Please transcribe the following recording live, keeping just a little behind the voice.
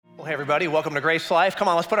Well, hey everybody, welcome to GraceLife. Come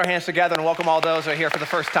on, let's put our hands together and welcome all those who are here for the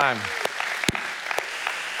first time.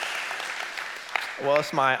 Well,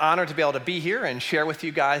 it's my honor to be able to be here and share with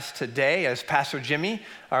you guys today as Pastor Jimmy,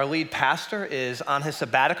 our lead pastor, is on his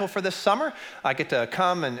sabbatical for this summer. I get to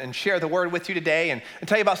come and share the word with you today and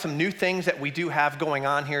tell you about some new things that we do have going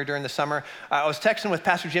on here during the summer. I was texting with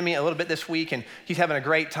Pastor Jimmy a little bit this week, and he's having a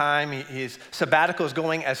great time. His sabbatical is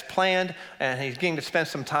going as planned, and he's getting to spend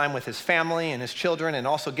some time with his family and his children, and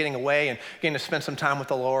also getting away and getting to spend some time with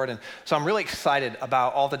the Lord. And so I'm really excited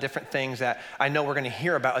about all the different things that I know we're going to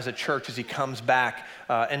hear about as a church as he comes back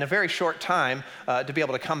in a very short time to be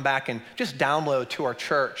able to come back and just download to our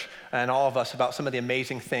church and all of us about some of the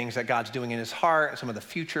amazing things that God's doing in his heart and some of the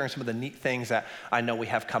future and some of the neat things that I know we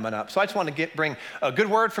have coming up. So I just want to bring a good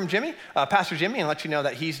word from Jimmy, Pastor Jimmy, and let you know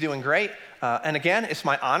that he's doing great. And again, it's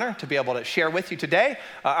my honor to be able to share with you today.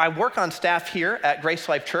 I work on staff here at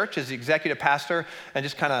GraceLife Church as the executive pastor, and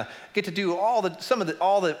just kind of get to do all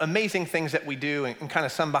the amazing things that we do, and kind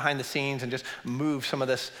of some behind the scenes, and just move some of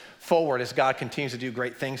this forward as God continues to do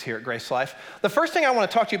great things here at GraceLife. The first thing I want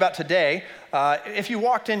to talk to you about today, if you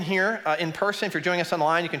walked in here in person, if you're joining us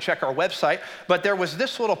online, you can check our website, but there was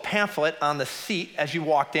this little pamphlet on the seat as you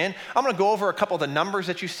walked in. I'm going to go over a couple of the numbers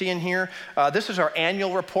that you see in here. This is our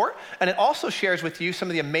annual report, and it also shares with you some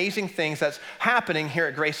of the amazing things that's happening here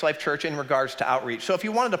at GraceLife Church in regards to outreach. So if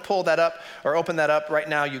you wanted to pull that up or open that up right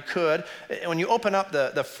now, you could. When you open up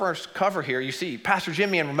the first cover here, you see Pastor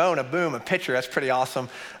Jimmy and Ramona, boom, a picture. That's pretty awesome.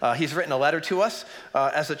 He's written a letter to us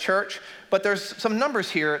as a church. But there's some numbers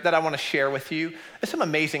here that I want to share with you. There's some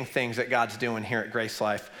amazing things that God's doing here at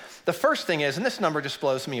GraceLife. The first thing is, and this number just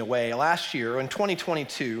blows me away, last year in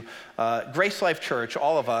 2022, GraceLife Church,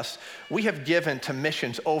 all of us, we have given to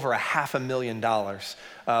missions over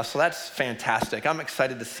 $500,000. So that's fantastic. I'm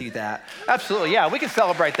excited to see that. Absolutely, yeah, we can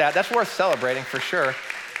celebrate that. That's worth celebrating for sure.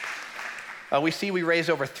 We raised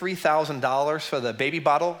over $3,000 for the baby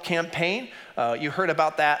bottle campaign. You heard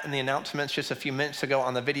about that in the announcements just a few minutes ago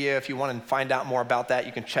on the video. If you want to find out more about that,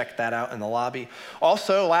 you can check that out in the lobby.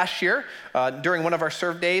 Also, last year, during one of our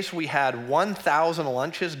serve days, we had 1,000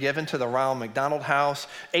 lunches given to the Ronald McDonald House,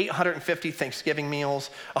 850 Thanksgiving meals,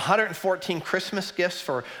 114 Christmas gifts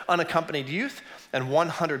for unaccompanied youth, and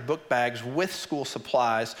 100 book bags with school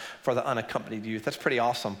supplies for the unaccompanied youth. That's pretty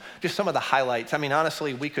awesome. Just some of the highlights. I mean,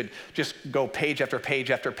 honestly, we could just go page after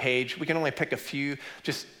page after page. We can only pick a few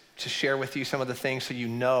just to share with you some of the things so you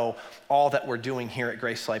know all that we're doing here at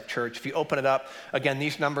GraceLife Church. If you open it up, again,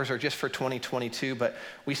 these numbers are just for 2022, but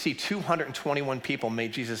we see 221 people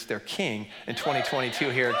made Jesus their king in 2022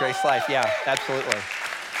 here at GraceLife. Yeah, absolutely.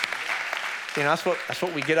 You know, that's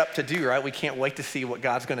what we get up to do, right? We can't wait to see what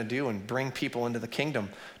God's going to do and bring people into the kingdom.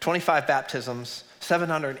 25 baptisms,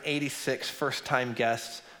 786 first-time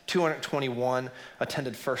guests, 221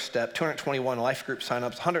 attended First Step, 221 life group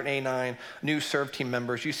signups, 189 new serve team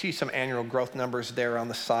members. You see some annual growth numbers there on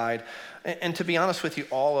the side. And to be honest with you,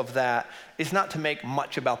 all of that is not to make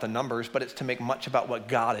much about the numbers, but it's to make much about what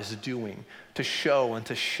God is doing, to show and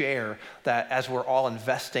to share that as we're all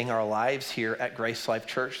investing our lives here at GraceLife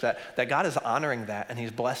Church, that God is honoring that and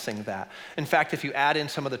he's blessing that. In fact, if you add in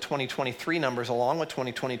some of the 2023 numbers along with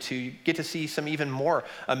 2022, you get to see some even more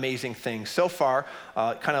amazing things. So far,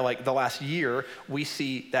 kind of like the last year, we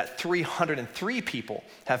see that 303 people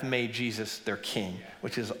have made Jesus their king,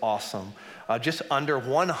 which is awesome. Just under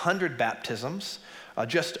 100 baptisms,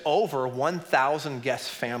 just over 1,000 guest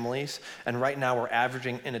families, and right now we're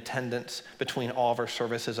averaging in attendance between all of our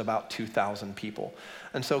services about 2,000 people.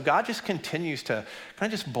 And so God just continues to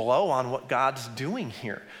kind of just blow on what God's doing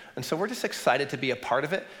here. And so we're just excited to be a part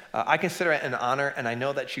of it. I consider it an honor, and I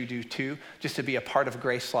know that you do too, just to be a part of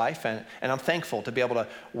GraceLife. And I'm thankful to be able to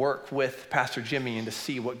work with Pastor Jimmy and to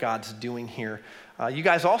see what God's doing here. You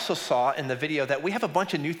guys also saw in the video that we have a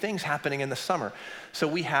bunch of new things happening in the summer. So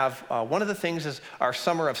we have, one of the things is our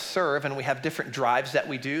Summer of Serve, and we have different drives that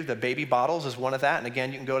we do. The baby bottles is one of that. And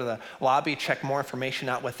again, you can go to the lobby, check more information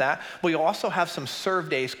out with that. We also have some serve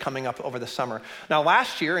days coming up over the summer. Now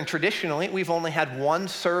last year, and traditionally, we've only had one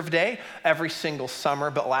serve day every single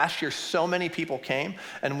summer, but last year so many people came,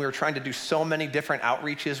 and we were trying to do so many different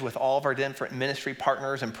outreaches with all of our different ministry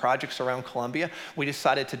partners and projects around Columbia. We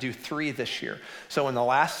decided to do 3 this year. So in the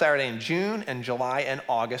last Saturday in June and July and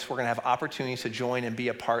August, we're going to have opportunities to join and be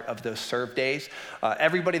a part of those serve days.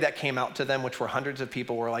 Everybody that came out to them, which were hundreds of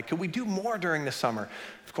people, were like, could we do more during the summer?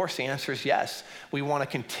 Of course, the answer is yes. We want to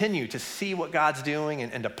continue to see what God's doing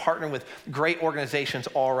and to partner with great organizations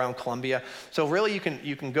all around Columbia. So really,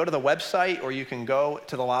 you can go to the website or you can go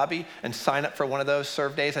to the lobby and sign up for one of those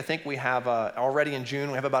serve days. I think we have already in June,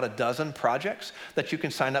 we have about a dozen projects that you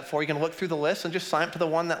can sign up for. You can look through the list and just sign up to the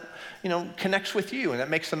one that connects with you and that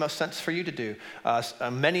makes the most sense for you to do.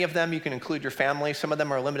 Many of them you can include your family. Some of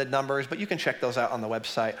them are limited numbers, but you can check those out on the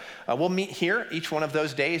website. We'll meet here each one of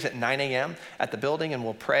those days at 9 a.m. at the building, and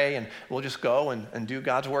we'll pray and we'll just go and do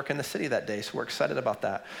God's work in the city that day. So we're excited about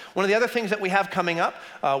that. One of the other things that we have coming up,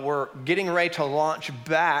 we're getting ready to launch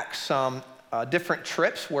back some different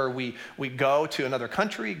trips where we go to another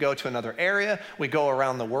country, go to another area, we go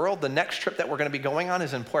around the world. The next trip that we're going to be going on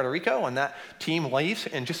is in Puerto Rico, and that team leaves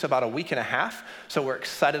in just about a week and a half. So we're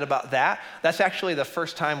excited about that. That's actually the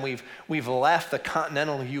first time we've left the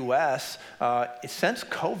continental U.S. Since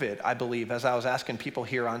COVID, I believe, as I was asking people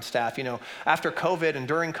here on staff. After COVID and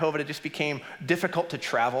during COVID, it just became difficult to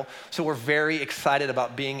travel. So we're very excited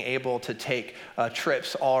about being able to take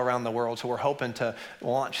trips all around the world. So we're hoping to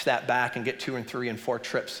launch that back and get 2 and 3 and 4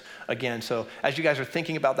 trips again. So as you guys are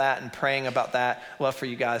thinking about that and praying about that, I'd love for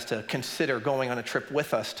you guys to consider going on a trip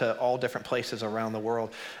with us to all different places around the world.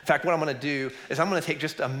 In fact, what I'm going to do is I'm going to take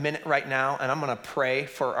just a minute right now and I'm going to pray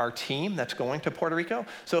for our team that's going to Puerto Rico.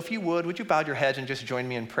 So if you would you bow your heads and just join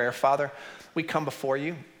me in prayer? Father, we come before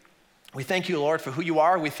you. We thank you, Lord, for who you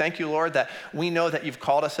are. We thank you, Lord, that we know that you've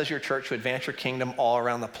called us as your church to advance your kingdom all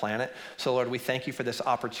around the planet. So, Lord, we thank you for this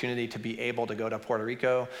opportunity to be able to go to Puerto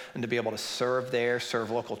Rico and to be able to serve there,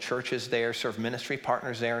 serve local churches there, serve ministry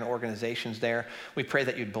partners there and organizations there. We pray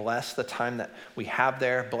that you'd bless the time that we have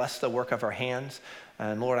there, bless the work of our hands.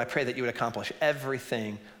 And Lord, I pray that you would accomplish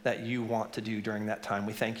everything that you want to do during that time.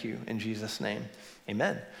 We thank you in Jesus' name.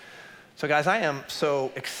 Amen. So guys, I am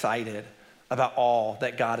so excited about all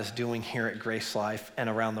that God is doing here at GraceLife and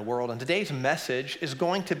around the world. And today's message is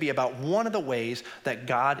going to be about one of the ways that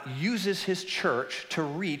God uses his church to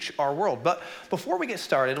reach our world. But before we get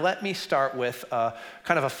started, let me start with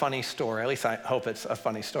kind of a funny story. At least I hope it's a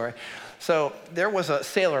funny story. So there was a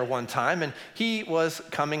sailor one time, and he was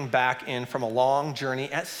coming back in from a long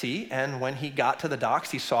journey at sea. And when he got to the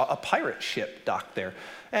docks, he saw a pirate ship docked there.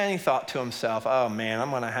 And he thought to himself, oh man, I'm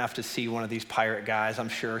gonna have to see one of these pirate guys, I'm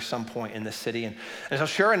sure, some point in the city. And so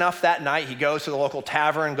sure enough, that night he goes to the local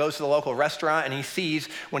tavern, goes to the local restaurant, and he sees,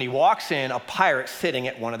 when he walks in, a pirate sitting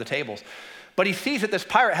at one of the tables. But he sees that this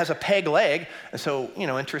pirate has a peg leg, and so,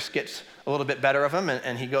 interest gets a little bit better of him,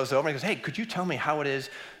 and he goes over and he goes, hey, could you tell me how it is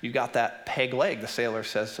you got that peg leg, the sailor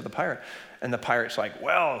says to the pirate. And the pirate's like,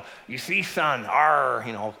 well, you see, son, arr,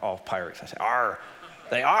 all pirates, I say, arr.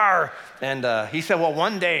 They are. And he said, well,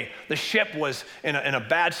 one day the ship was in a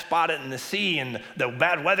bad spot in the sea, and the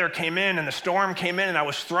bad weather came in and the storm came in, and I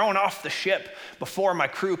was thrown off the ship before my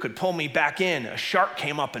crew could pull me back in. A shark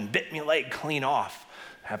came up and bit me leg clean off.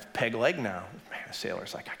 I have a peg leg now. Man, the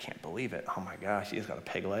sailor's like, I can't believe it. Oh my gosh, he's got a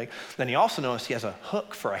peg leg. Then he also noticed he has a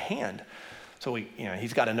hook for a hand. So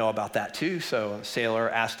he's got to know about that too. So the sailor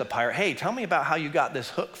asked the pirate, hey, tell me about how you got this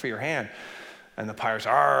hook for your hand. And the pirate's,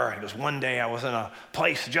 he goes, one day I was in a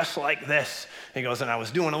place just like this. He goes, and I was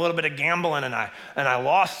doing a little bit of gambling, and I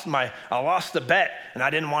lost the bet, and I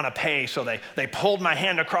didn't want to pay. So they pulled my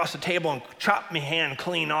hand across the table and chopped my hand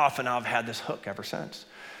clean off, and I've had this hook ever since.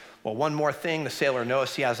 Well, one more thing, the sailor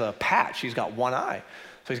noticed he has a patch. He's got one eye.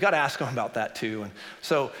 So he's got to ask him about that too. And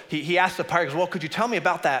so he asked the pirate, well, could you tell me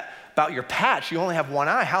about your patch? You only have one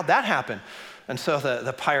eye. How'd that happen? And so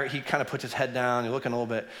the pirate, he kind of puts his head down. He's looking a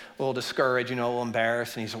little discouraged, a little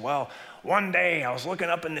embarrassed. And he said, well, one day I was looking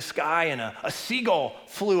up in the sky, and a seagull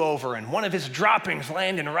flew over, and one of his droppings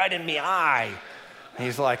landed right in my eye. And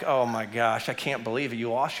he's like, oh my gosh, I can't believe it.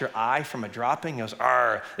 You lost your eye from a dropping? He goes,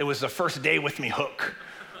 it was the first day with me hook.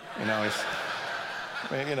 He's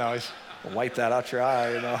wipe that out your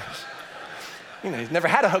eye, he's never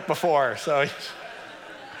had a hook before. So,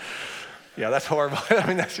 yeah, that's horrible.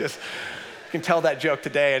 That's just... You can tell that joke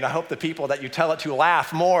today, and I hope the people that you tell it to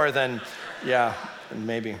laugh more than,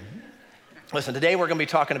 maybe. Listen, today we're going to be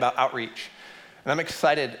talking about outreach, and I'm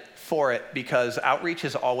excited for it because outreach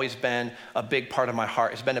has always been a big part of my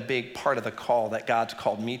heart. It's been a big part of the call that God's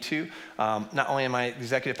called me to. Not only am I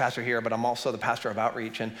executive pastor here, but I'm also the pastor of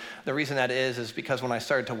outreach. And the reason that is because when I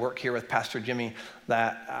started to work here with Pastor Jimmy,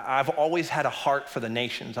 that I've always had a heart for the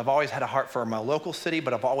nations. I've always had a heart for my local city,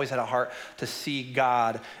 but I've always had a heart to see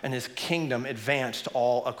God and his kingdom advanced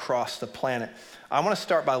all across the planet. I want to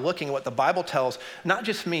start by looking at what the Bible tells, not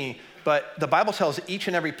just me, but the Bible tells each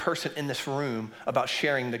and every person in this room about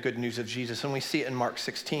sharing the good news of Jesus. And we see it in Mark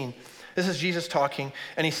 16. This is Jesus talking,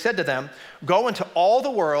 and he said to them, "Go into all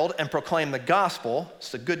the world and proclaim the gospel,"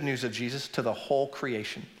 it's the good news of Jesus, "to the whole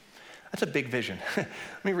creation." That's a big vision.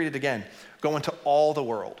 Let me read it again. "Go into all the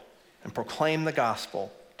world and proclaim the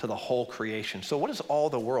gospel to the whole creation." So what is all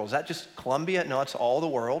the world? Is that just Columbia? No, it's all the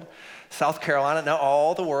world. South Carolina? No,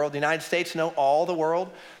 all the world. The United States? No, all the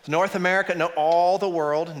world. North America? No, all the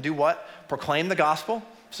world. And do what? Proclaim the gospel.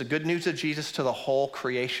 It's the good news of Jesus to the whole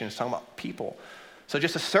creation. It's talking about people. So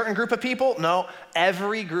just a certain group of people? No,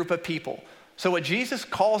 every group of people. So what Jesus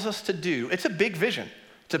calls us to do, it's a big vision.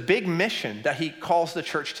 It's a big mission that he calls the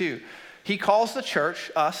church to. He calls the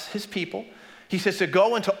church, us, his people, he says to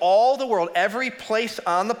go into all the world, every place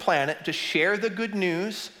on the planet, to share the good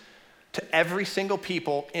news to every single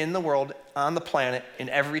people in the world, on the planet, in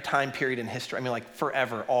every time period in history. I mean, like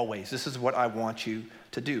forever, always. This is what I want you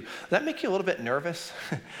to do. Does that make you a little bit nervous?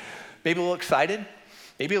 Maybe a little excited?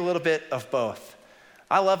 Maybe a little bit of both.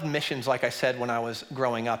 I loved missions, like I said, when I was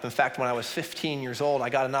growing up. In fact, when I was 15 years old, I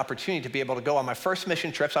got an opportunity to be able to go on my first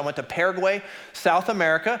mission trips. I went to Paraguay, South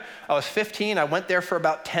America. I was 15. I went there for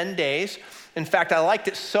about 10 days. In fact, I liked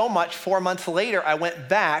it so much, 4 months later, I went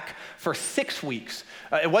back for 6 weeks.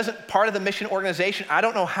 It wasn't part of the mission organization. I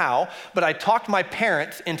don't know how, but I talked my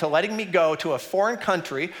parents into letting me go to a foreign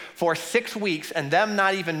country for 6 weeks and them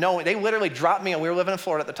not even knowing. They literally dropped me, and we were living in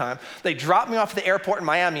Florida at the time. They dropped me off at the airport in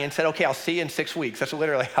Miami and said, "Okay, I'll see you in 6 weeks." That's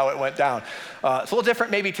literally how it went down. It's a little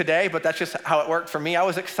different maybe today, but that's just how it worked for me. I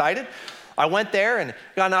was excited. I went there and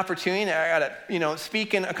got an opportunity. I got to,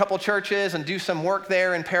 speak in a couple churches and do some work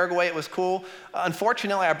there in Paraguay. It was cool.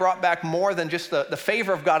 Unfortunately, I brought back more than just the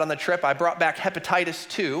favor of God on the trip. I brought back hepatitis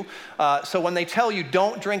too. So when they tell you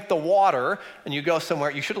don't drink the water and you go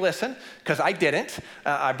somewhere, you should listen, because I didn't.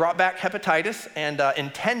 I brought back hepatitis, and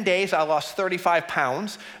in 10 days, I lost 35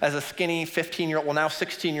 pounds as a skinny 15-year-old, well, now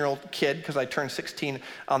 16-year-old kid, because I turned 16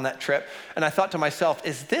 on that trip. And I thought to myself,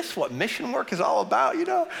 is this what mission work is all about,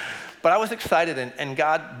 But I was excited, and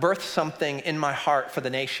God birthed something in my heart for the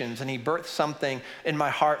nations, and he birthed something in my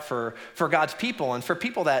heart for God's people and for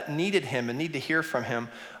people that needed him and need to hear from him.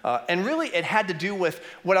 And really, it had to do with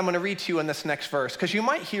what I'm going to read to you in this next verse, because you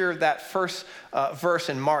might hear that first verse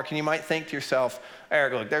in Mark, and you might think to yourself,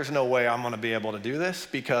 "Eric, look, there's no way I'm going to be able to do this,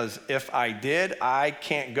 because if I did, I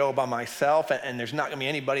can't go by myself, and there's not going to be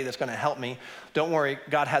anybody that's going to help me." Don't worry,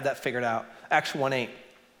 God had that figured out. Acts 1:8.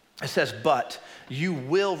 It says, "But you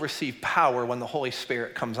will receive power when the Holy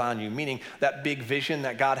Spirit comes on you," meaning that big vision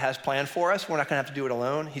that God has planned for us. We're not going to have to do it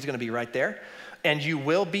alone. He's going to be right there. "And you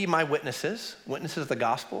will be my witnesses of the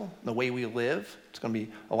gospel," the way we live. It's going to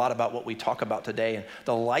be a lot about what we talk about today. And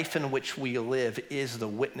the life in which we live is the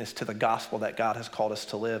witness to the gospel that God has called us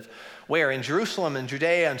to live. Where? In Jerusalem and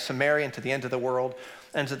Judea and Samaria and to the end of the world,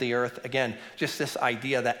 ends of the earth. Again, just this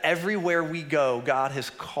idea that everywhere we go, God has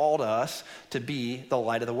called us to be the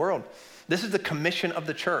light of the world. This is the commission of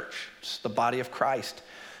the church. It's the body of Christ.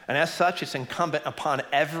 And as such, it's incumbent upon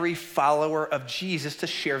every follower of Jesus to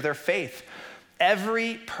share their faith.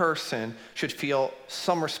 Every person should feel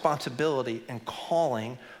some responsibility and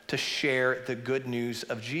calling to share the good news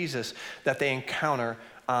of Jesus that they encounter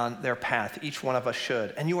on their path. Each one of us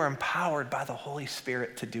should. And you are empowered by the Holy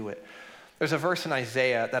Spirit to do it. There's a verse in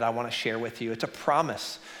Isaiah that I want to share with you. It's a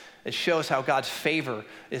promise. It shows how God's favor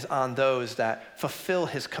is on those that fulfill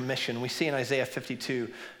his commission. We see in Isaiah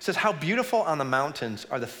 52, it says, "How beautiful on the mountains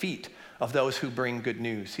are the feet of those who bring good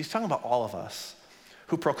news." He's talking about all of us,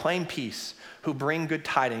 who proclaim peace, who bring good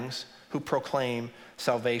tidings, who proclaim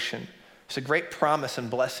salvation. It's a great promise and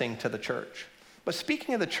blessing to the church. But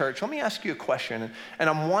speaking of the church, let me ask you a question. And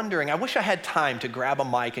I'm wondering, I wish I had time to grab a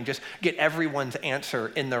mic and just get everyone's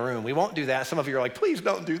answer in the room. We won't do that. Some of you are like, "Please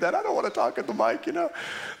don't do that. I don't want to talk at the mic,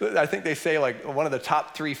 I think they say like one of the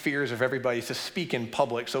top 3 fears of everybody is to speak in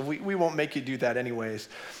public. So we won't make you do that anyways.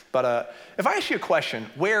 But if I ask you a question,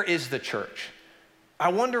 where is the church? I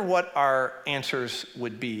wonder what our answers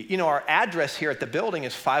would be. Our address here at the building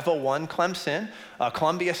is 501 Clemson,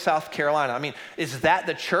 Columbia, South Carolina. I mean, is that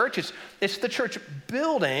the church? It's the church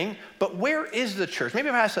building, but where is the church? Maybe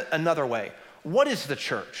if I ask it another way, what is the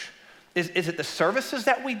church? Is it the services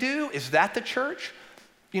that we do? Is that the church?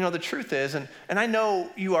 The truth is, and I know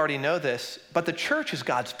you already know this, but the church is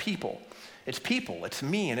God's people. It's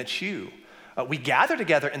me and it's you. We gather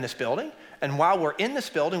together in this building, and while we're in this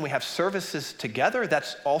building, we have services together.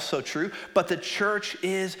 That's also true, but the church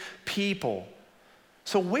is people.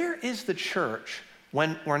 So where is the church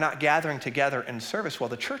when we're not gathering together in service? Well,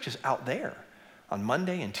 the church is out there on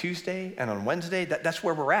Monday and Tuesday and on Wednesday. That's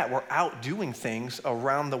where we're at. We're out doing things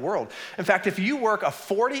around the world. In fact, if you work a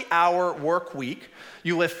 40-hour work week,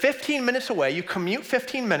 you live 15 minutes away, you commute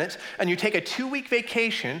 15 minutes, and you take a 2-week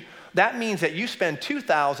vacation, that means that you spend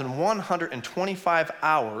 2,125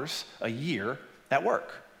 hours a year at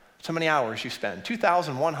work. That's how many hours you spend.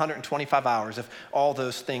 2,125 hours if all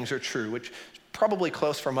those things are true, which is probably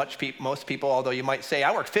close for most people, although you might say,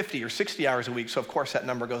 I work 50 or 60 hours a week, so of course that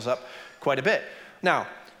number goes up quite a bit. Now,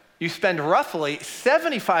 you spend roughly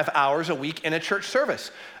 75 hours a week in a church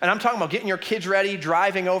service. And I'm talking about getting your kids ready,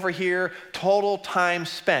 driving over here, total time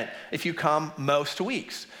spent if you come most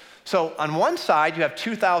weeks. So on one side, you have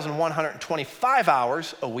 2,125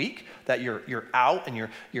 hours a week that you're out and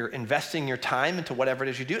you're investing your time into whatever it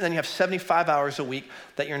is you do. And then you have 75 hours a week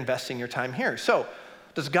that you're investing your time here. So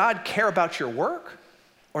does God care about your work,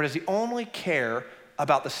 or does he only care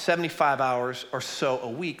about the 75 hours or so a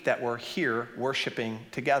week that we're here worshiping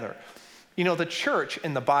together? You know, the church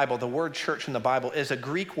in the Bible, the word church in the Bible is a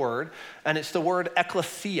Greek word, and it's the word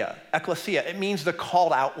ekklesia. Ekklesia, it means the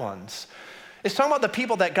called out ones. It's talking about the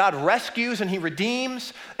people that God rescues and he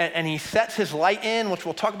redeems and he sets his light in, which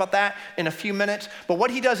we'll talk about that in a few minutes. But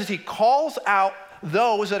what he does is he calls out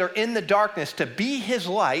those that are in the darkness to be his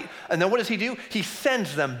light. And then what does he do? He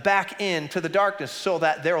sends them back into the darkness so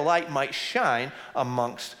that their light might shine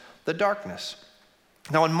amongst the darkness.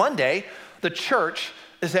 Now on Monday, the church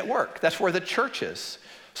is at work. That's where the church is.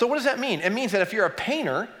 So what does that mean? It means that if you're a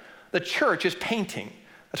painter, the church is painting.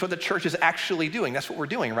 That's what the church is actually doing. That's what we're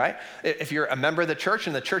doing, right? If you're a member of the church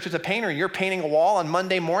and the church is a painter and you're painting a wall on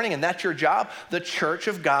Monday morning and that's your job, the church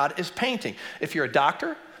of God is painting. If you're a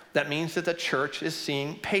doctor, that means that the church is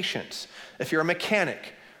seeing patients. If you're a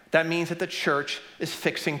mechanic, that means that the church is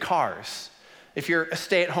fixing cars. If you're a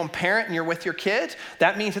stay-at-home parent and you're with your kids,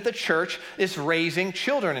 that means that the church is raising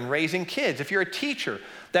children and raising kids. If you're a teacher,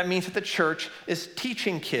 that means that the church is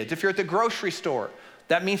teaching kids. If you're at the grocery store,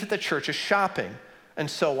 that means that the church is shopping, and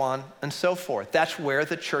so on and so forth. That's where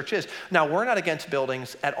the church is. Now, we're not against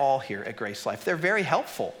buildings at all here at GraceLife. They're very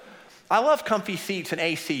helpful. I love comfy seats and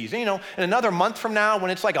ACs. You know, in another month from now, when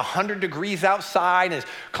it's like 100 degrees outside and it's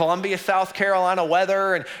Columbia, South Carolina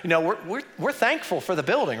weather, and you know, we're thankful for the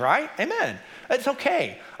building, right? Amen. It's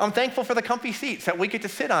okay. I'm thankful for the comfy seats that we get to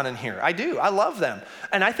sit on in here. I do. I love them.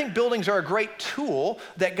 And I think buildings are a great tool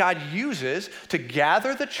that God uses to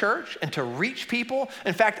gather the church and to reach people.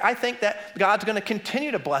 In fact, I think that God's going to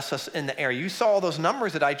continue to bless us in the area. You saw all those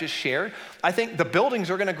numbers that I just shared. I think the buildings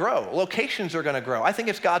are going to grow. Locations are going to grow. I think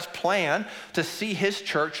it's God's plan to see his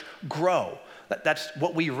church grow. That's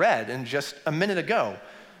what we read in just a minute ago.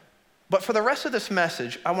 But for the rest of this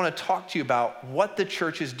message, I want to talk to you about what the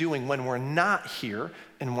church is doing when we're not here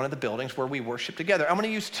in one of the buildings where we worship together. I'm going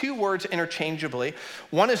to use two words interchangeably.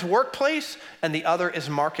 One is workplace and the other is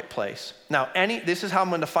marketplace. Now, this is how I'm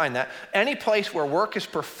going to define that. Any place where work is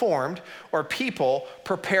performed or people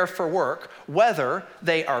prepare for work, whether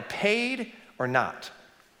they are paid or not.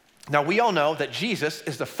 Now, we all know that Jesus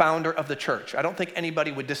is the founder of the church. I don't think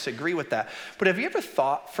anybody would disagree with that. But have you ever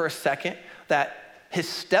thought for a second that his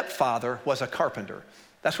stepfather was a carpenter?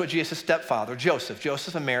 That's what Jesus' stepfather,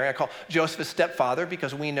 Joseph and Mary, I call Joseph his stepfather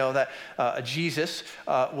because we know that Jesus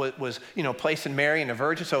was placed in Mary and a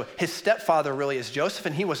virgin. So his stepfather really is Joseph,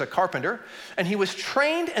 and he was a carpenter. And he was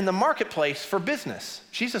trained in the marketplace for business.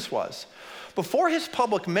 Jesus was. Before his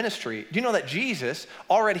public ministry, do you know that Jesus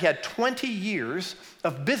already had 20 years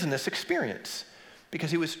of business experience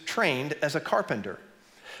because he was trained as a carpenter?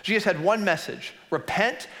 Jesus had one message: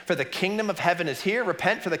 repent, for the kingdom of heaven is here.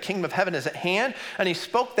 Repent, for the kingdom of heaven is at hand. And he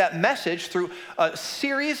spoke that message through a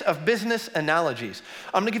series of business analogies.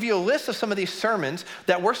 I'm going to give you a list of some of these sermons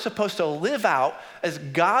that we're supposed to live out as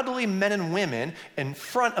godly men and women in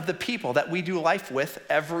front of the people that we do life with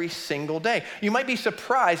every single day. You might be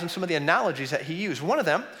surprised in some of the analogies that he used. One of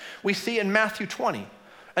them we see in Matthew 20.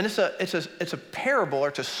 And it's a parable, or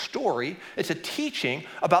it's a story. It's a teaching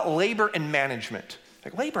about labor and management.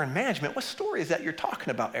 Like, labor and management, what story is that you're talking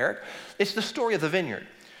about, Eric? It's the story of the vineyard.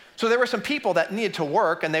 So there were some people that needed to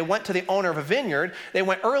work, and they went to the owner of a vineyard. They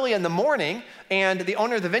went early in the morning, and the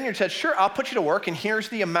owner of the vineyard said, sure, I'll put you to work, and here's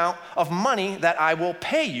the amount of money that I will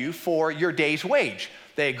pay you for your day's wage.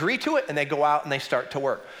 They agree to it, and they go out and they start to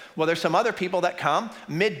work. Well, there's some other people that come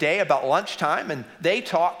midday about lunchtime, and they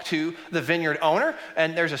talk to the vineyard owner,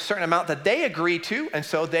 and there's a certain amount that they agree to, and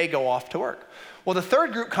so they go off to work. Well, the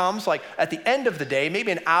third group comes like at the end of the day,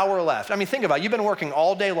 maybe an hour left. I mean, think about it. You've been working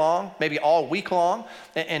all day long, maybe all week long,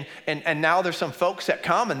 and now there's some folks that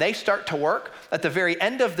come and they start to work at the very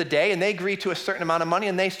end of the day, and they agree to a certain amount of money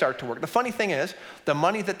and they start to work. The funny thing is, the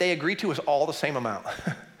money that they agree to is all the same amount.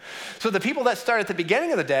 So the people that start at the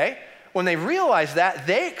beginning of the day, When they realized that,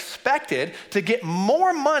 they expected to get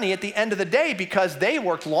more money at the end of the day because they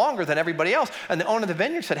worked longer than everybody else. And the owner of the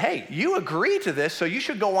vineyard said, hey, you agreed to this, so you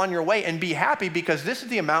should go on your way and be happy because this is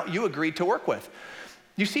the amount you agreed to work with.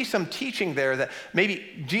 You see some teaching there that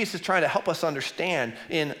maybe Jesus is trying to help us understand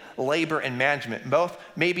in labor and management, both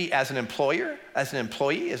maybe as an employer, as an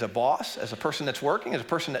employee, as a boss, as a person that's working, as a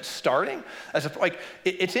person that's starting.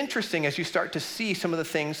 It's interesting as you start to see some of the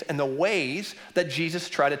things and the ways that Jesus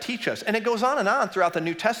tried to teach us. And it goes on and on throughout the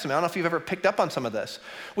New Testament. I don't know if you've ever picked up on some of this.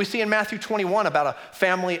 We see in Matthew 21 about a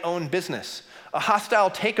family-owned business, a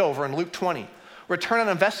hostile takeover in Luke 20. Return on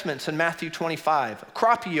investments in Matthew 25,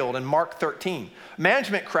 crop yield in Mark 13,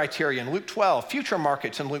 management criteria in Luke 12, future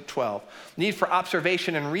markets in Luke 12, need for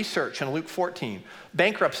observation and research in Luke 14,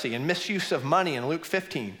 bankruptcy and misuse of money in Luke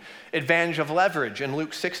 15, advantage of leverage in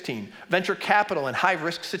Luke 16, venture capital in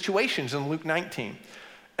high-risk situations in Luke 19.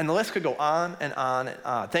 And the list could go on and on and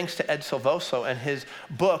on. Thanks to Ed Silvoso and his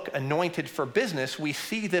book, Anointed for Business, we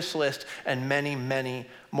see this list and many, many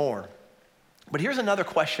more. But here's another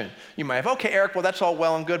question you might have. Okay, Eric, well, that's all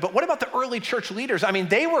well and good, but what about the early church leaders? I mean,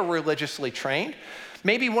 they were religiously trained.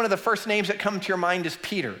 Maybe one of the first names that come to your mind is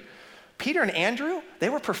Peter. Peter and Andrew, they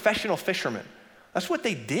were professional fishermen. That's what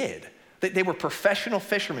they did. They were professional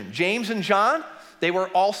fishermen. James and John, they were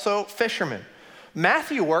also fishermen.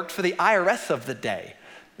 Matthew worked for the IRS of the day.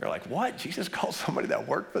 They're like, what? Jesus called somebody that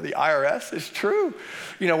worked for the IRS? It's true.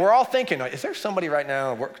 You know, we're all thinking, is there somebody right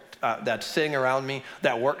now that's sitting around me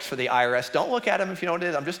that works for the IRS? Don't look at them if you know what it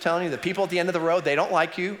is. I'm just telling you, the people at the end of the road, they don't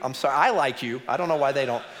like you. I'm sorry, I like you. I don't know why they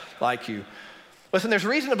don't like you. Listen, there's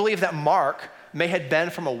reason to believe that Mark may have been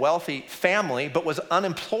from a wealthy family, but was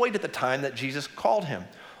unemployed at the time that Jesus called him.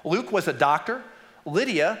 Luke was a doctor.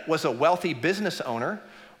 Lydia was a wealthy business owner.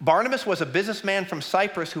 Barnabas was a businessman from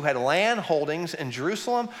Cyprus who had land holdings in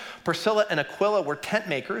Jerusalem. Priscilla and Aquila were tent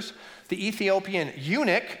makers. The Ethiopian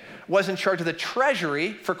eunuch was in charge of the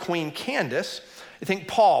treasury for Queen Candace. You think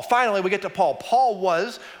Paul, finally we get to Paul. Paul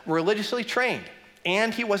was religiously trained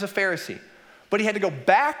and he was a Pharisee, but he had to go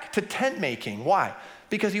back to tent making. Why?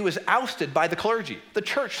 Because he was ousted by the clergy. The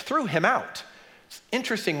church threw him out. It's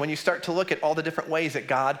interesting when you start to look at all the different ways that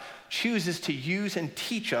God chooses to use and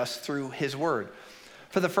teach us through his word.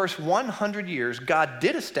 For the first 100 years, God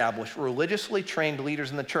did establish religiously trained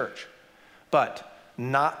leaders in the church, but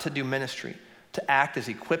not to do ministry, to act as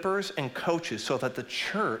equippers and coaches so that the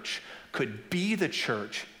church could be the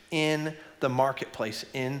church in the marketplace,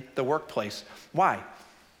 in the workplace. Why?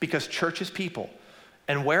 Because church is people.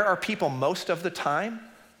 And where are people most of the time?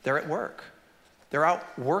 They're at work. They're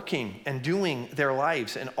out working and doing their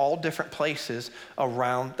lives in all different places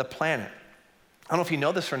around the planet. I don't know if you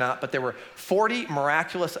know this or not, but there were 40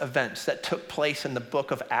 miraculous events that took place in the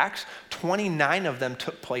book of Acts. 29 of them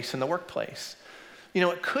took place in the workplace. You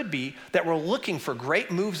know, it could be that we're looking for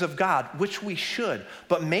great moves of God, which we should,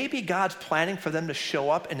 but maybe God's planning for them to show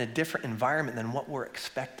up in a different environment than what we're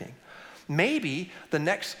expecting. Maybe the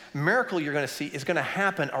next miracle you're going to see is going to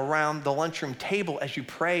happen around the lunchroom table as you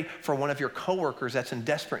pray for one of your coworkers that's in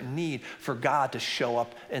desperate need for God to show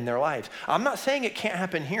up in their lives. I'm not saying it can't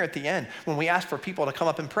happen here at the end when we ask for people to come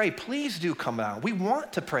up and pray. Please do come out. We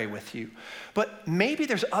want to pray with you. But maybe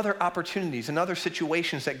there's other opportunities and other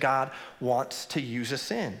situations that God wants to use us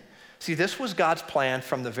in. See, this was God's plan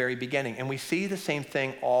from the very beginning, and we see the same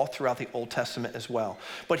thing all throughout the Old Testament as well.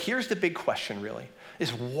 But here's the big question, really,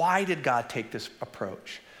 is why did God take this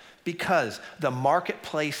approach? Because the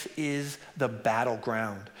marketplace is the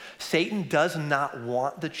battleground. Satan does not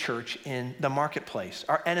want the church in the marketplace.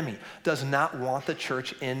 Our enemy does not want the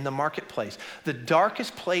church in the marketplace. The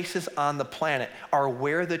darkest places on the planet are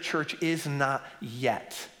where the church is not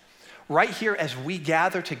yet. Right here, as we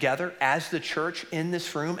gather together as the church in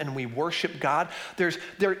this room and we worship God,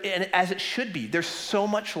 and as it should be, there's so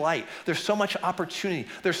much light, there's so much opportunity,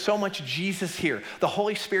 there's so much Jesus here. The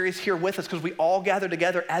Holy Spirit is here with us because we all gather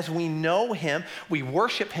together as we know him, we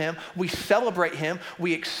worship him, we celebrate him,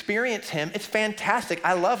 we experience him. It's fantastic.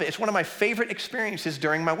 I love it. It's one of my favorite experiences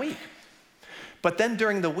during my week. But then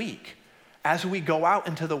during the week, as we go out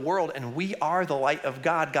into the world and we are the light of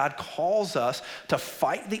God, God calls us to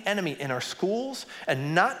fight the enemy in our schools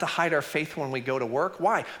and not to hide our faith when we go to work.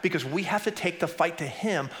 Why? Because we have to take the fight to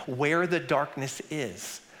him where the darkness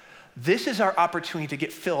is. This is our opportunity to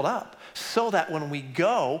get filled up so that when we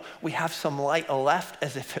go, we have some light left,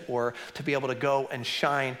 as if it were, to be able to go and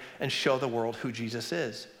shine and show the world who Jesus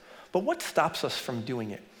is. But what stops us from doing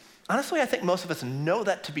it? Honestly, I think most of us know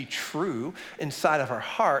that to be true inside of our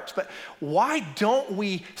hearts, but why don't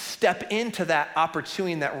we step into that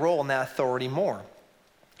opportunity and that role and that authority more?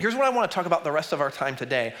 Here's what I want to talk about the rest of our time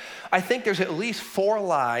today. I think there's at least 4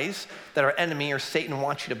 lies that our enemy or Satan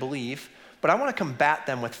wants you to believe, but I want to combat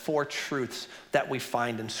them with 4 truths that we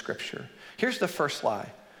find in Scripture. Here's the first lie.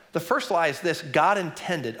 The first lie is this: God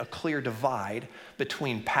intended a clear divide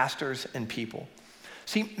between pastors and people.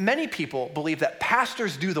 See, many people believe that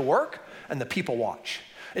pastors do the work and the people watch.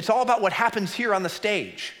 It's all about what happens here on the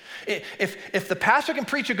stage. If the pastor can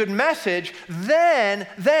preach a good message, then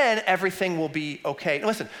everything will be okay.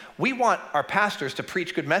 Listen, we want our pastors to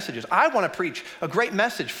preach good messages. I want to preach a great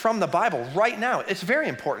message from the Bible right now. It's very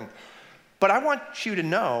important. But I want you to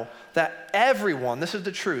know that everyone, this is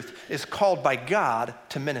the truth, is called by God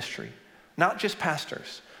to ministry. Not just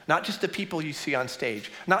pastors, not just the people you see on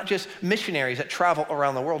stage, not just missionaries that travel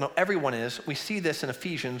around the world. No, everyone is. We see this in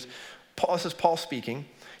Ephesians. This is Paul speaking.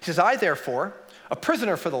 He says, I therefore, a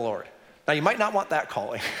prisoner for the Lord. Now, you might not want that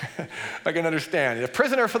calling. I can understand. A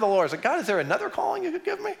prisoner for the Lord. It's like, God, is there another calling you could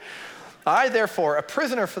give me? I, therefore, a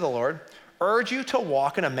prisoner for the Lord, urge you to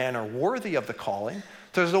walk in a manner worthy of the calling.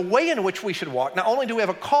 There's a way in which we should walk. Not only do we have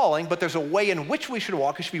a calling, but there's a way in which we should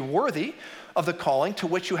walk. It should be worthy of the calling to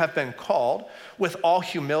which you have been called, with all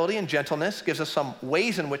humility and gentleness. Gives us some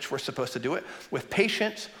ways in which we're supposed to do it. With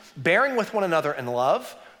patience, bearing with one another in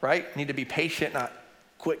love, right? Need to be patient, not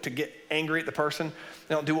quick to get angry at the person.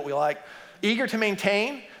 They don't do what we like. Eager to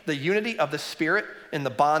maintain the unity of the Spirit in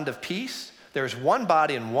the bond of peace. There is one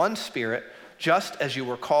body and one Spirit, just as you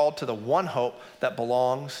were called to the one hope that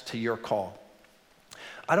belongs to your call.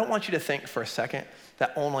 I don't want you to think for a second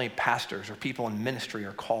that only pastors or people in ministry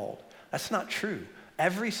are called. That's not true.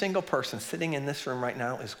 Every single person sitting in this room right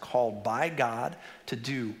now is called by God to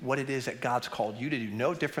do what it is that God's called you to do.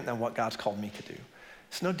 No different than what God's called me to do.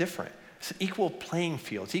 It's no different. It's an equal playing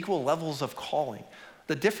field. It's equal levels of calling.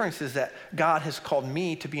 The difference is that God has called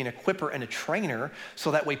me to be an equipper and a trainer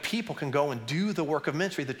so that way people can go and do the work of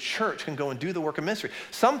ministry. The church can go and do the work of ministry.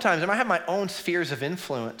 Sometimes I might have my own spheres of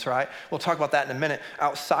influence, right? We'll talk about that in a minute,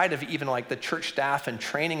 outside of even like the church staff and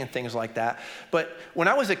training and things like that. But when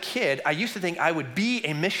I was a kid, I used to think I would be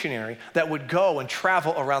a missionary that would go and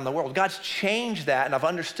travel around the world. God's changed that, and I've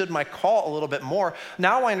understood my call a little bit more.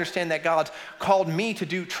 Now I understand that God's called me to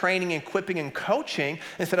do training, equipping, and coaching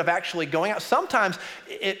instead of actually going out. Sometimes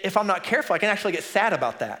if I'm not careful, I can actually get sad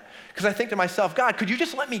about that because I think to myself, God, could you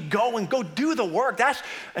just let me go and go do the work?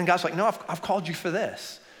 And God's like, no, I've called you for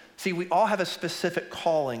this. See, we all have a specific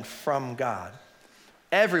calling from God.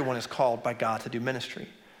 Everyone is called by God to do ministry.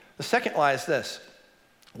 The second lie is this: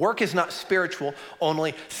 work is not spiritual,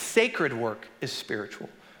 only sacred work is spiritual.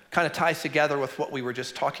 Kind of ties together with what we were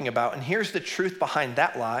just talking about. And here's the truth behind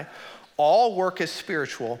that lie: all work is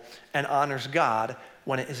spiritual and honors God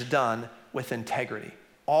when it is done with integrity.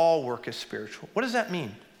 All work is spiritual. What does that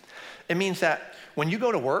mean? It means that when you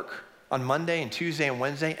go to work on Monday and Tuesday and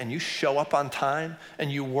Wednesday and you show up on time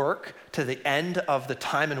and you work to the end of the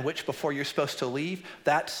time in which before you're supposed to leave,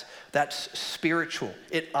 that's spiritual.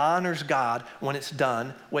 It honors God when it's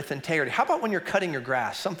done with integrity. How about when you're cutting your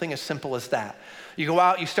grass? Something as simple as that. You go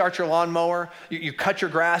out, you start your lawnmower, you cut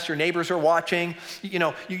your grass, your neighbors are watching.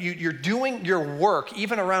 You're doing your work,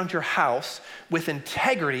 even around your house, with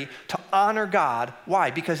integrity to honor God.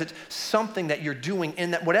 Why? Because it's something that you're doing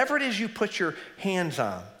in that, whatever it is you put your hands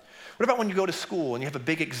on. What about when you go to school and you have a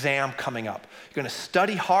big exam coming up? You're going to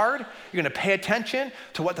study hard. You're going to pay attention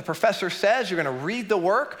to what the professor says. You're going to read the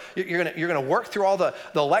work. You're going to work through all the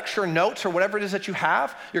lecture notes or whatever it is that you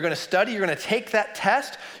have. You're going to study. You're going to take that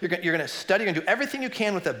test. You're going to study. You're going to do everything you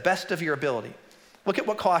can with the best of your ability. Look at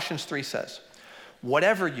what Colossians 3 says.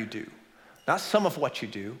 Whatever you do, not some of what you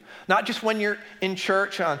do, not just when you're in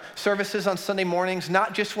church on services on Sunday mornings,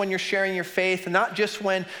 not just when you're sharing your faith, not just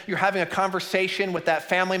when you're having a conversation with that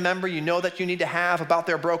family member you know that you need to have about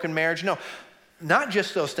their broken marriage. No, not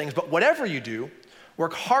just those things, but whatever you do,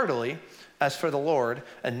 work heartily as for the Lord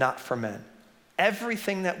and not for men.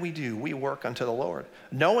 Everything that we do, we work unto the Lord,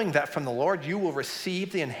 knowing that from the Lord you will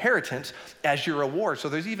receive the inheritance as your reward. So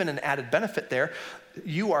there's even an added benefit there.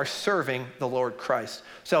 You are serving the Lord Christ.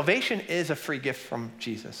 Salvation is a free gift from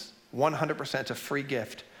Jesus. 100% a free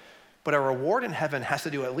gift. But our reward in heaven has to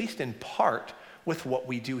do, at least in part, with what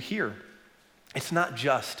we do here. It's not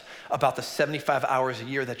just about the 75 hours a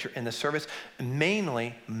year that you're in the service.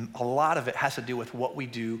 Mainly, a lot of it has to do with what we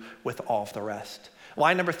do with all of the rest.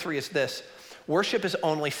 Line number 3 is this: worship is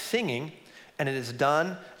only singing, and it is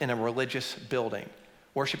done in a religious building.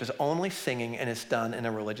 Worship is only singing, and it's done in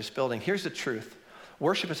a religious building. Here's the truth.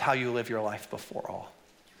 Worship is how you live your life before all.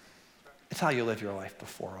 It's how you live your life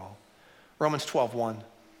before all. Romans 12:1.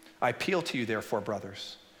 I appeal to you, therefore,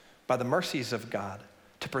 brothers, by the mercies of God,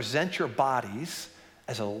 to present your bodies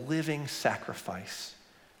as a living sacrifice,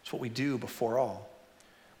 It's what we do before all.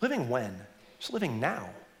 Living when? Just living now,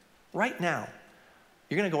 right now.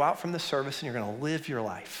 You're gonna go out from the service and you're gonna live your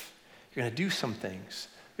life. You're gonna do some things.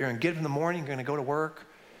 You're gonna get up in the morning, you're gonna go to work,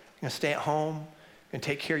 you're gonna stay at home, you're gonna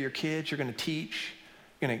take care of your kids, you're gonna teach,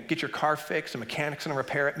 you're gonna get your car fixed, the mechanic's gonna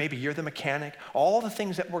repair it, maybe you're the mechanic. All the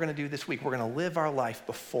things that we're gonna do this week, we're gonna live our life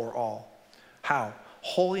before all. How?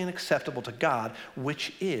 Holy and acceptable to God,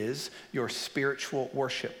 which is your spiritual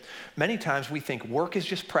worship. Many times we think work is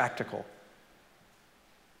just practical.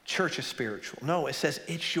 Church is spiritual. No, it says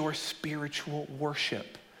it's your spiritual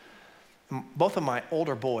worship. Both of my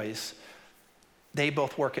older boys, they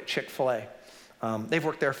both work at Chick-fil-A. They've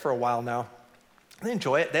worked there for a while now. They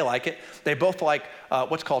enjoy it, they like it. They both like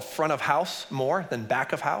what's called front of house more than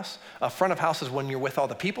back of house. Front of house is when you're with all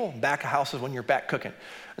the people, back of house is when you're back cooking.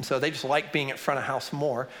 And so they just like being at front of house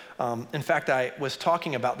more. In fact, I was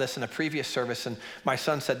talking about this in a previous service, and my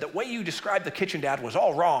son said, the way you described the kitchen, Dad, was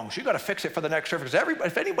all wrong. So you gotta fix it for the next service.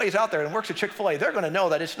 If anybody's out there and works at Chick-fil-A, they're gonna know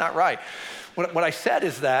that it's not right. What I said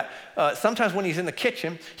is that sometimes when he's in the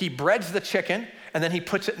kitchen, he breads the chicken, and then he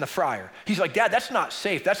puts it in the fryer. He's like, Dad, that's not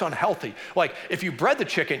safe, that's unhealthy. Like, if you bread the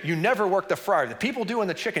chicken, you never work the fryer. The people doing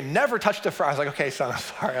the chicken never touch the fryer. I was like, okay, son, I'm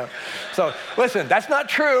sorry. So listen, that's not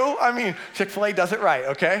true. I mean, Chick-fil-A does it right,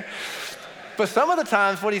 okay? But some of the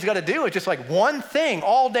times what he's got to do is just like one thing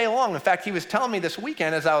all day long. In fact, he was telling me this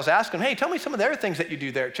weekend as I was asking him, hey, tell me some of the other things that you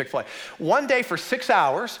do there at Chick-fil-A. One day for 6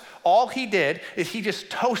 hours, all he did is he just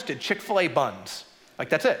toasted Chick-fil-A buns. Like,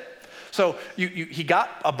 that's it. So he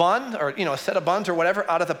got a bun or a set of buns or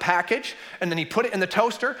whatever out of the package, and then he put it in the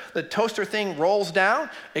toaster. The toaster thing rolls down,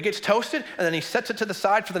 it gets toasted, and then he sets it to the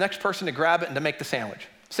side for the next person to grab it and to make the sandwich.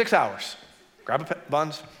 6 hours. Grab the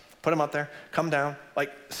buns, put them up there, come down,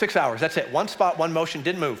 like 6 hours. That's it. One spot, one motion,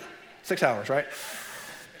 didn't move. 6 hours, right?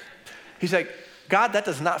 He's like, God, that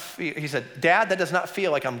does not feel, he said, Dad, that does not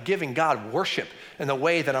feel like I'm giving God worship in the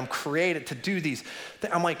way that I'm created to do these.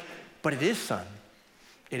 I'm like, but it is, son.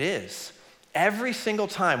 It is. Every single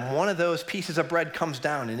time one of those pieces of bread comes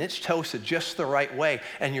down and it's toasted just the right way,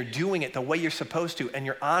 and you're doing it the way you're supposed to, and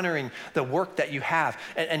you're honoring the work that you have,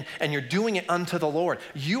 and you're doing it unto the Lord,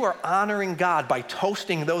 you are honoring God by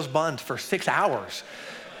toasting those buns for 6 hours.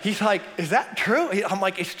 He's like, is that true? I'm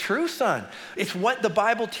like, it's true, son. It's what the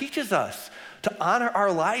Bible teaches us. To honor our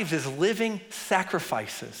lives as living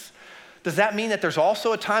sacrifices. Does that mean that there's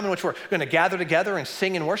also a time in which we're going to gather together and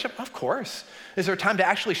sing and worship? Of course. Is there a time to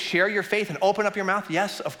actually share your faith and open up your mouth?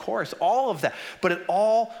 Yes, of course. All of that. But it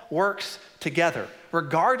all works together.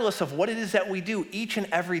 Regardless of what it is that we do each and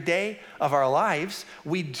every day of our lives,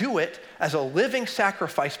 we do it as a living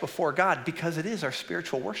sacrifice before God because it is our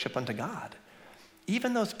spiritual worship unto God.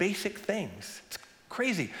 Even those basic things. It's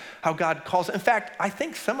crazy how God calls it. In fact, I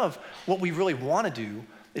think some of what we really want to do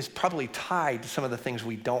is probably tied to some of the things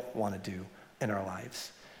we don't want to do in our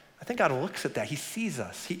lives. I think God looks at that. He sees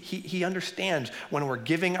us. He understands when we're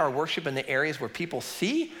giving our worship in the areas where people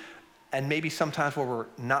see, and maybe sometimes where we're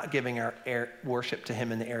not giving our worship to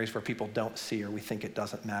him in the areas where people don't see or we think it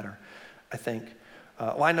doesn't matter, I think.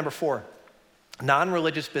 Line number 4,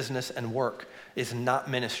 non-religious business and work is not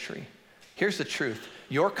ministry. Here's the truth.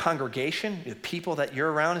 Your congregation, the people that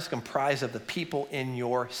you're around, is comprised of the people in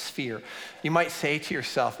your sphere. You might say to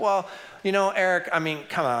yourself, well, Eric, I mean,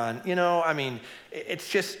 come on,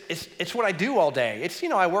 it's what I do all day. It's,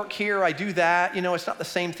 I work here, I do that. It's not the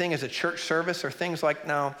same thing as a church service or things like,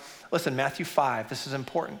 no. Listen, Matthew 5, this is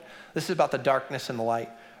important. This is about the darkness and the light.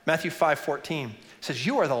 Matthew 5:14 says,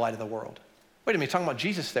 you are the light of the world. Wait a minute, he's talking about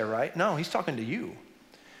Jesus there, right? No, he's talking to you.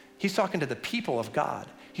 He's talking to the people of God.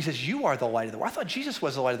 He says, you are the light of the world. I thought Jesus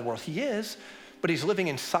was the light of the world. He is, but he's living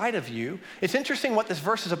inside of you. It's interesting what this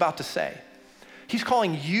verse is about to say. He's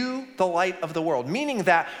calling you the light of the world, meaning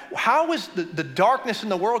that how is the darkness in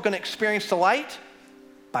the world going to experience the light?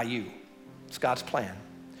 By you. It's God's plan.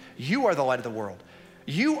 You are the light of the world.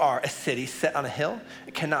 You are a city set on a hill.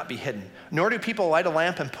 It cannot be hidden. Nor do people light a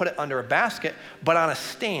lamp and put it under a basket, but on a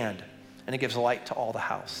stand, and it gives light to all the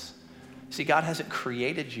house. See, God hasn't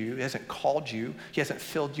created you, he hasn't called you, he hasn't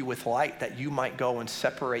filled you with light that you might go and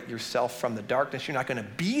separate yourself from the darkness. You're not gonna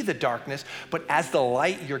be the darkness, but as the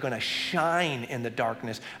light, you're gonna shine in the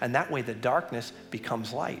darkness, and that way the darkness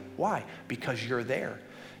becomes light. Why? Because you're there.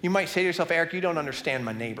 You might say to yourself, Eric, you don't understand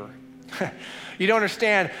my neighbor. You don't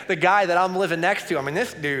understand the guy that I'm living next to. I mean,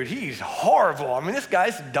 this dude, he's horrible. I mean, this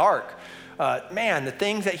guy's dark. Man, the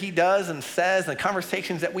things that he does and says, the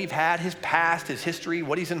conversations that we've had, his past, his history,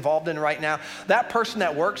 what he's involved in right now, that person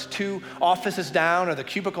that works 2 offices down or the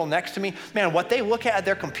cubicle next to me, man, what they look at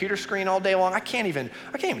their computer screen all day long, I can't even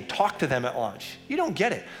talk to them at lunch. You don't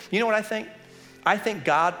get it. You know what I think? I think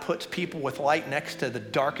God puts people with light next to the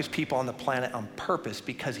darkest people on the planet on purpose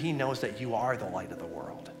because he knows that you are the light of the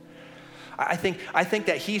world. I think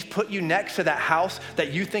that he's put you next to that house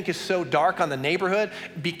that you think is so dark on the neighborhood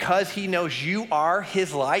because he knows you are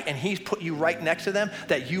his light, and he's put you right next to them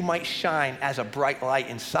that you might shine as a bright light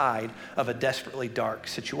inside of a desperately dark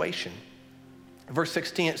situation. Verse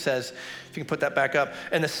 16, it says, if you can put that back up,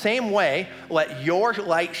 in the same way, let your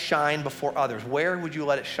light shine before others. Where would you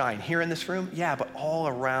let it shine? Here in this room? Yeah, but all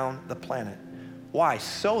around the planet. Why?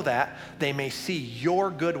 So that they may see your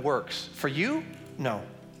good works. For you? No.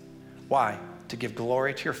 Why? To give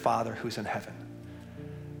glory to your Father who's in heaven.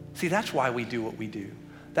 See, that's why we do what we do.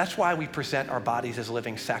 That's why we present our bodies as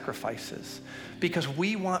living sacrifices, because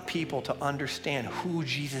we want people to understand who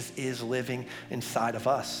Jesus is living inside of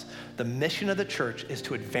us. The mission of the church is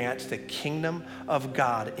to advance the kingdom of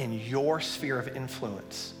God in your sphere of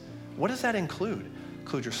influence. What does that include?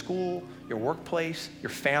 Include your school, your workplace, your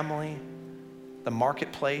family, the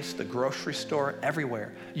marketplace, the grocery store,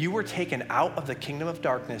 everywhere. You were taken out of the kingdom of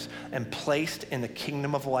darkness and placed in the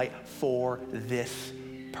kingdom of light for this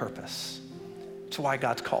purpose. It's why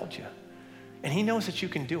God's called you. And he knows that you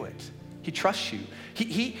can do it. He trusts you.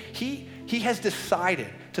 He has decided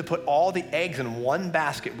to put all the eggs in one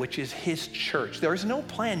basket, which is his church. There is no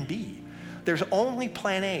plan B. There's only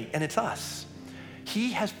plan A, and it's us.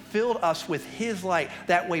 He has filled us with his light.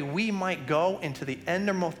 That way we might go into the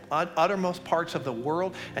uttermost parts of the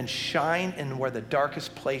world and shine in where the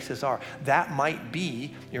darkest places are. That might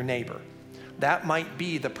be your neighbor. That might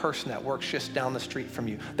be the person that works just down the street from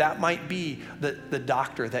you. That might be the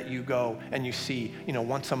doctor that you go and you see,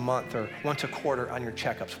 once a month or once a quarter on your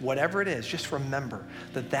checkups. Whatever it is, just remember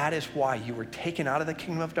that is why you were taken out of the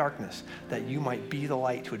kingdom of darkness, that you might be the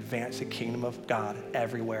light to advance the kingdom of God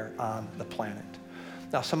everywhere on the planet.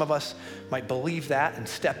 Now, some of us might believe that and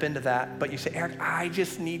step into that, but you say, Eric, I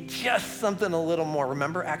just need just something a little more.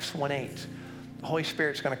 Remember Acts 1:8. The Holy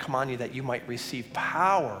Spirit's going to come on you that you might receive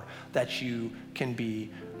power, that you can be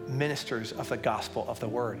ministers of the gospel of the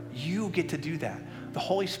word. You get to do that. The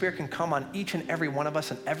Holy Spirit can come on each and every one of us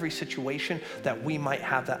in every situation that we might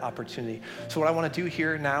have that opportunity. So what I want to do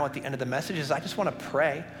here now at the end of the message is I just want to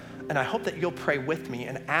pray, and I hope that you'll pray with me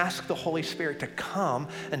and ask the Holy Spirit to come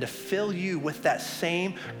and to fill you with that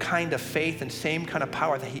same kind of faith and same kind of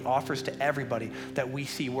power that he offers to everybody that we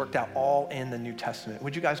see worked out all in the New Testament.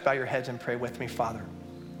 Would you guys bow your heads and pray with me? Father,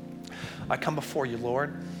 I come before you,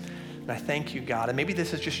 Lord, and I thank you, God. And maybe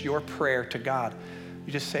this is just your prayer to God.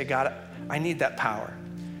 You just say, God, I need that power.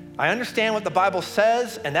 I understand what the Bible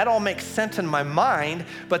says, and that all makes sense in my mind,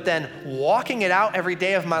 but then walking it out every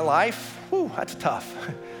day of my life, that's tough.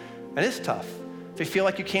 It is tough. If you feel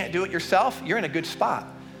like you can't do it yourself, you're in a good spot,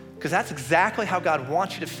 because that's exactly how God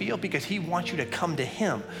wants you to feel, because he wants you to come to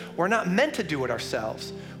him. We're not meant to do it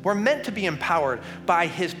ourselves. We're meant to be empowered by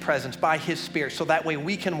his presence, by his Spirit, so that way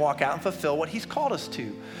we can walk out and fulfill what he's called us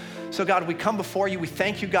to. So God, we come before you. We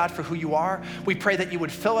thank you, God, for who you are. We pray that you would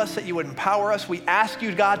fill us, that you would empower us. We ask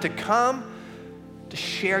you, God, to come to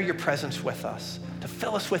share your presence with us, to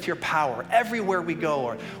fill us with your power everywhere we go,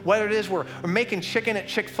 or whether it is we're making chicken at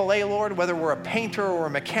Chick-fil-A, Lord, whether we're a painter or a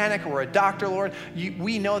mechanic or a doctor, Lord,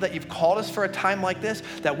 we know that you've called us for a time like this,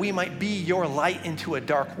 that we might be your light into a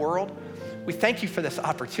dark world. We thank you for this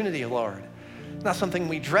opportunity, Lord. It's not something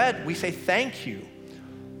we dread. We say thank you,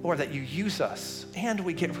 Lord, that you use us, and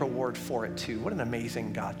we get reward for it too. What an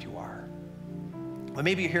amazing God you are. Well,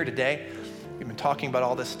 maybe you're here today. We've been talking about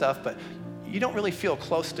all this stuff, but you don't really feel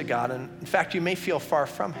close to God, and in fact, you may feel far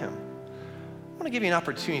from him. I want to give you an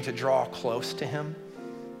opportunity to draw close to him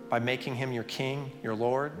by making him your King, your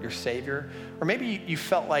Lord, your Savior. Or maybe you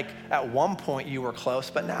felt like at one point you were close,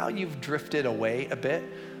 but now you've drifted away a bit.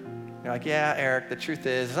 You're like, yeah, Eric, the truth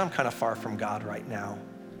is I'm kind of far from God right now.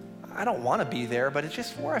 I don't want to be there, but it's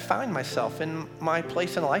just where I find myself in my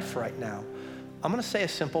place in life right now. I'm going to say a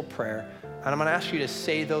simple prayer, and I'm going to ask you to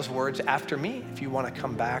say those words after me if you want to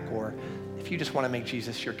come back, or if you just want to make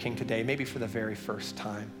Jesus your King today, maybe for the very first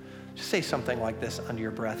time. Just say something like this under your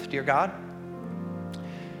breath. Dear God,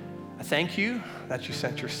 I thank you that you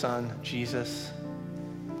sent your son, Jesus,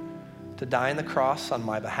 to die on the cross on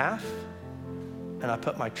my behalf, and I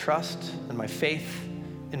put my trust and my faith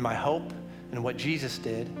and my hope in what Jesus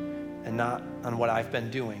did and not on what I've been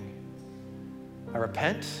doing. I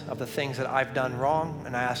repent of the things that I've done wrong,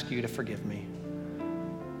 and I ask you to forgive me.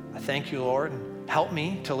 I thank you, Lord, and help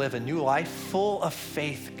me to live a new life full of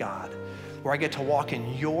faith, God, where I get to walk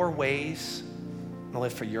in your ways and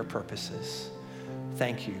live for your purposes.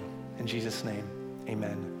 Thank you. In Jesus' name,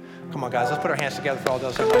 amen. Come on, guys, let's put our hands together for all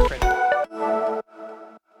those who have prayed.